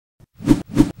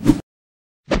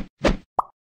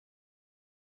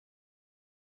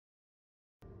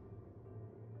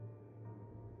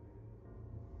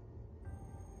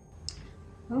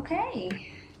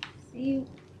Okay. See,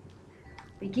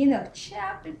 begin of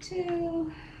chapter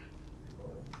 2.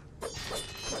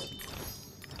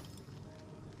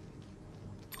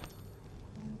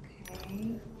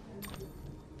 Okay.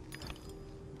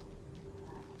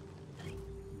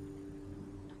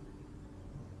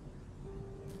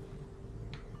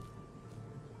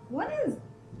 What is?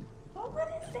 What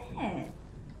is that?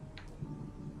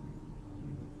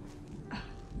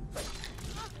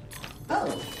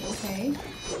 Oh, okay.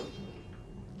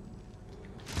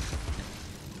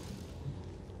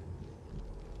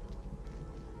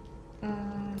 Uh,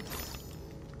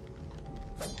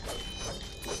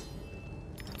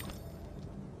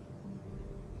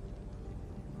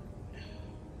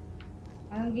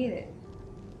 I don't get it.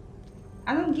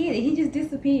 I don't get it. He just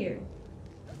disappeared.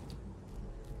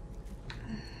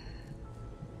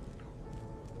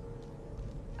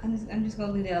 I'm just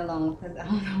gonna leave that alone because I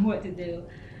don't know what to do.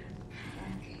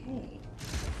 Okay.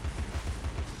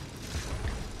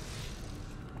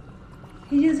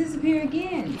 He just disappeared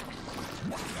again.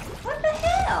 What the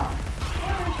hell?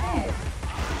 What is that?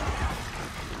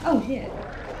 Oh shit.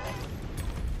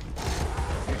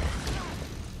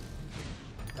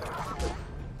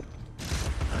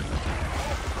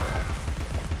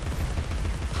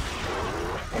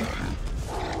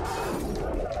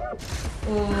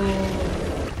 Oh.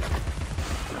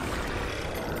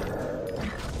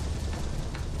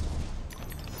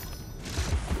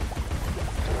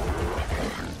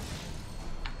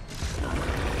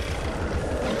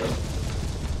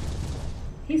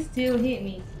 He still hit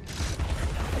me.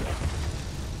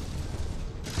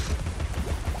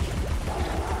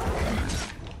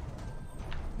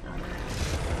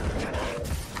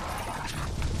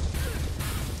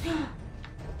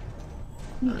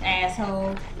 You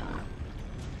asshole.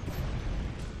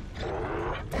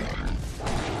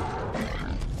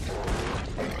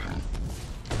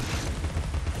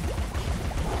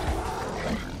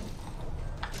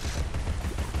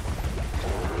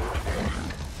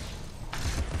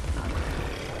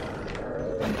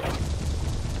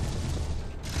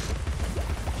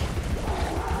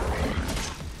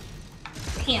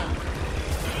 Damn.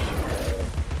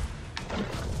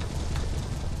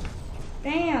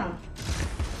 Damn.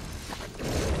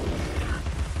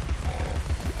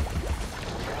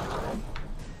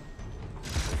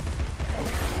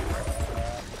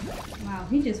 Wow,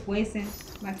 he just wasting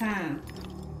my time.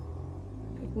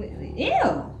 Completely. Ew!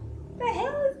 What the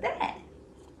hell is that?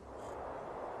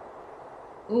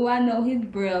 Oh, I know his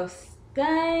breath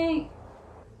stank.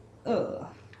 Ugh.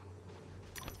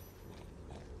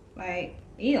 Like,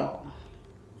 ew.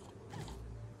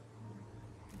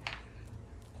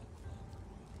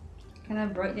 Can I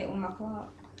break that with my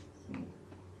clock?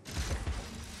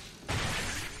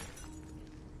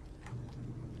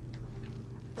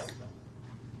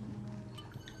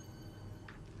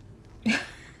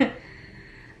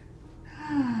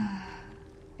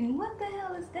 And what the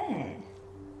hell is that?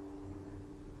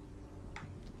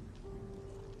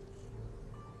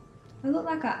 It look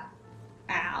like a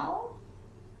owl?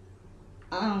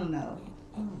 I don't know.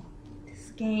 Oh,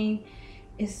 this game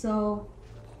is so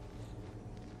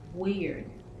weird.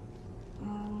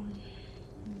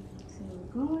 So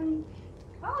we're going.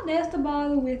 Oh, there's the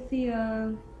bottle with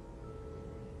the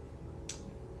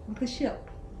ship.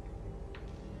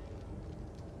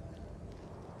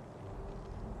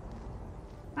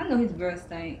 I know his breath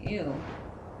stank. Ew.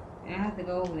 And I have to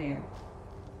go over there.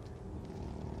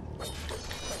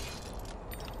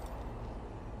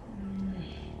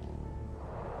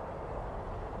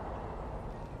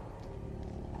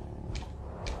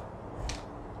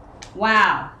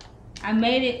 Wow. I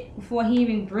made it before he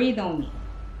even breathed on me.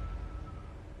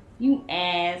 You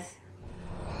ass.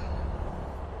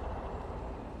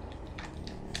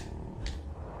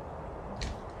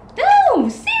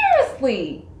 Dude,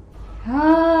 seriously.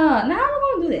 Now how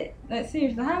are we gonna do that? Like,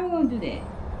 seriously, how are we gonna do that?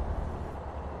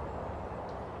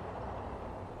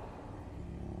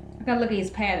 I gotta look at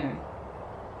his pattern.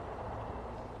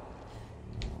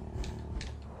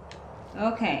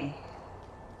 Okay.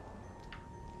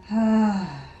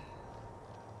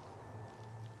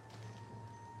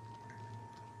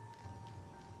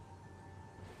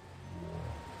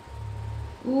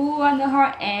 Ooh, I know her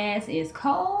ass is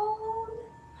cold.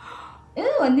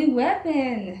 Ooh, a new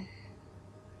weapon.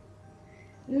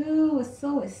 Ooh, it's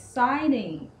so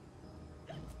exciting.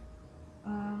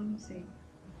 Let's see.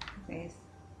 Okay.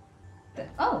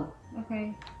 Oh,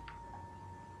 okay.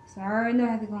 So I already know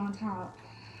I have to go on top.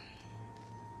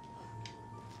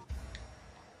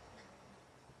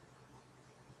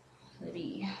 Let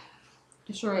me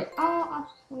destroy all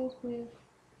obstacles with.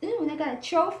 Ooh, and I got a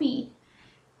trophy.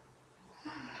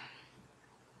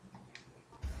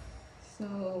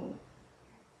 So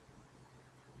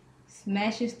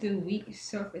smashes through weak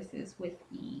surfaces with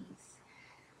ease.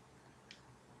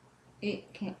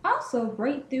 It can also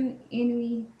break through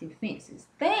enemy defenses.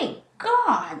 Thank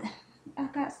God I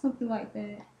got something like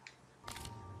that.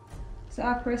 So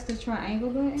I press the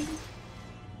triangle button.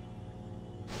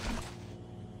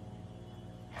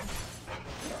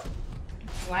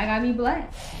 Why gotta be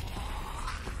black?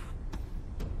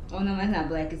 Oh no, that's not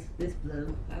black, it's this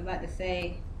blue. I'm about to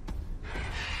say.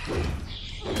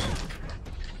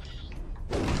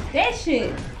 That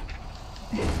shit.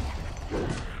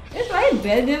 It's like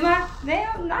better than my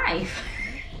damn knife.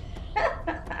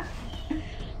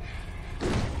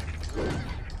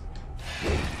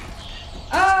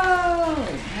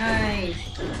 Oh, nice.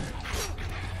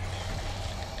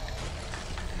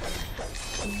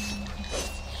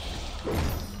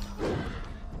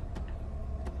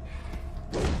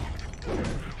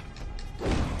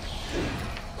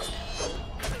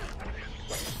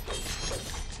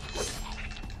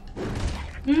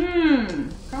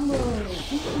 Combo.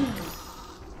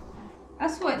 I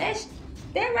swear that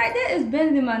right there is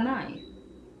better than my knife.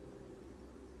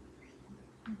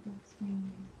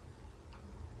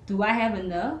 Do I have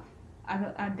enough?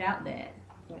 I doubt that.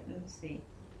 But let me see.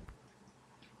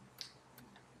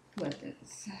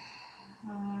 Weapons.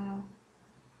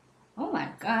 Oh my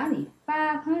god, I need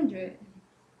 500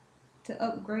 to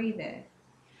upgrade that.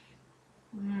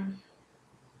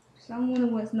 So I'm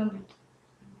wondering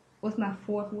what's my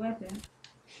fourth weapon.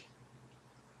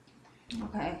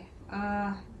 Okay.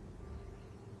 I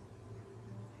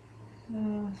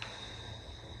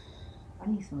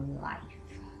need some life.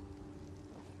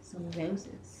 Some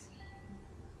roses.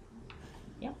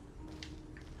 Yep.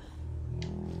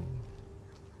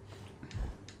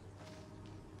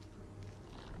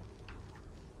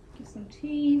 Get some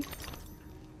cheese.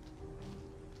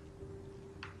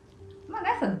 Come on,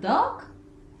 that's a duck?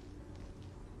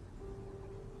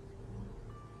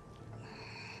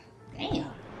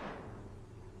 Damn.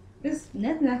 There's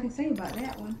nothing I can say about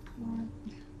that one.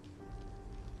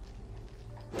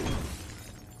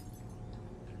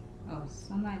 Oh,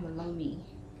 somebody below me.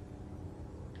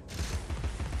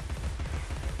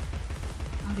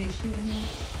 Are they shooting me?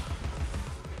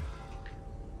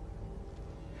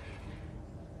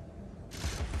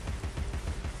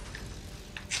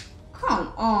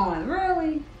 Come on,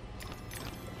 really?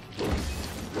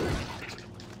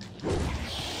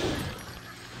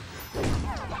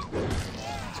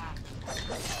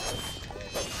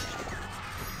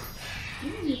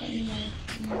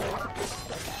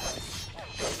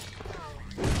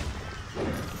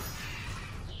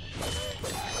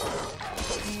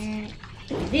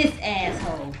 This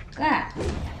asshole. God.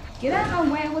 Get out of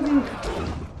my way. I wasn't.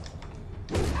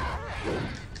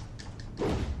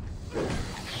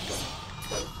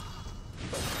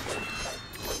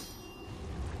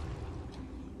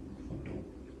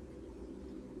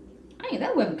 Hey,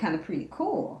 that weapon kind of pretty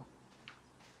cool.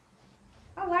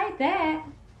 I like that.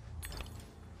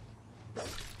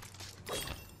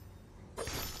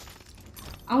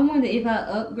 I wonder if I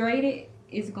upgrade it,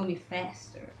 is it gonna be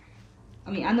faster? I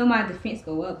mean, I know my defense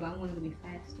go up, but I want it to be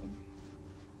faster.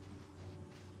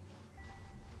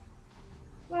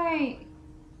 Like,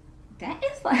 that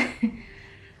is like,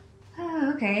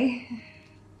 oh, okay.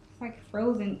 It's like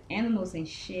frozen animals and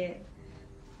shit.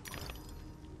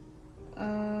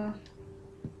 Yeah.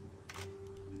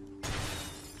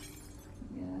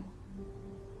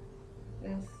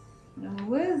 This, no,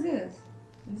 what is this?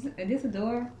 Is this a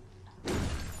door?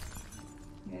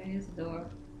 Yeah, it is a door.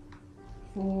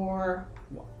 For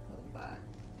what? Oh God.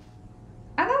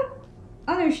 I don't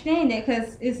understand that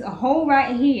because it's a hole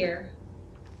right here.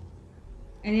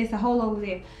 And it's a hole over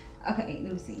there. Okay,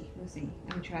 let me see. I'm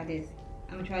gonna try this.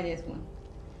 I'm gonna try this one.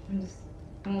 I'm just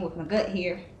going with my gut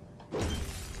here.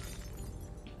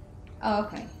 Oh,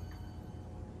 okay.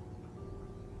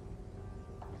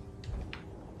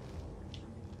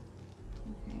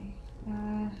 Okay.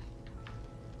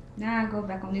 Now I go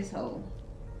back on this hole.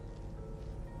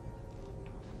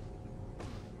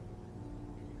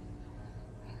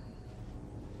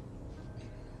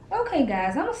 Okay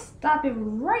guys, I'm gonna stop it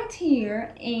right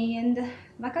here, and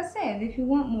like I said, if you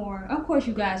want more, of course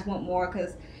you guys want more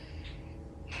because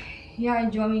y'all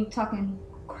enjoy me talking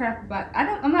crap about,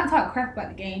 I'm not talking crap about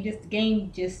the game, just the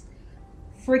game just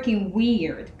freaking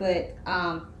weird. But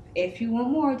if you want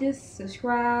more, just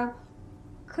subscribe,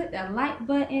 click that like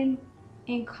button,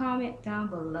 and comment down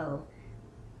below.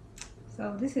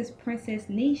 So this is Princess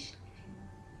Niche,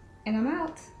 and I'm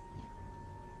out.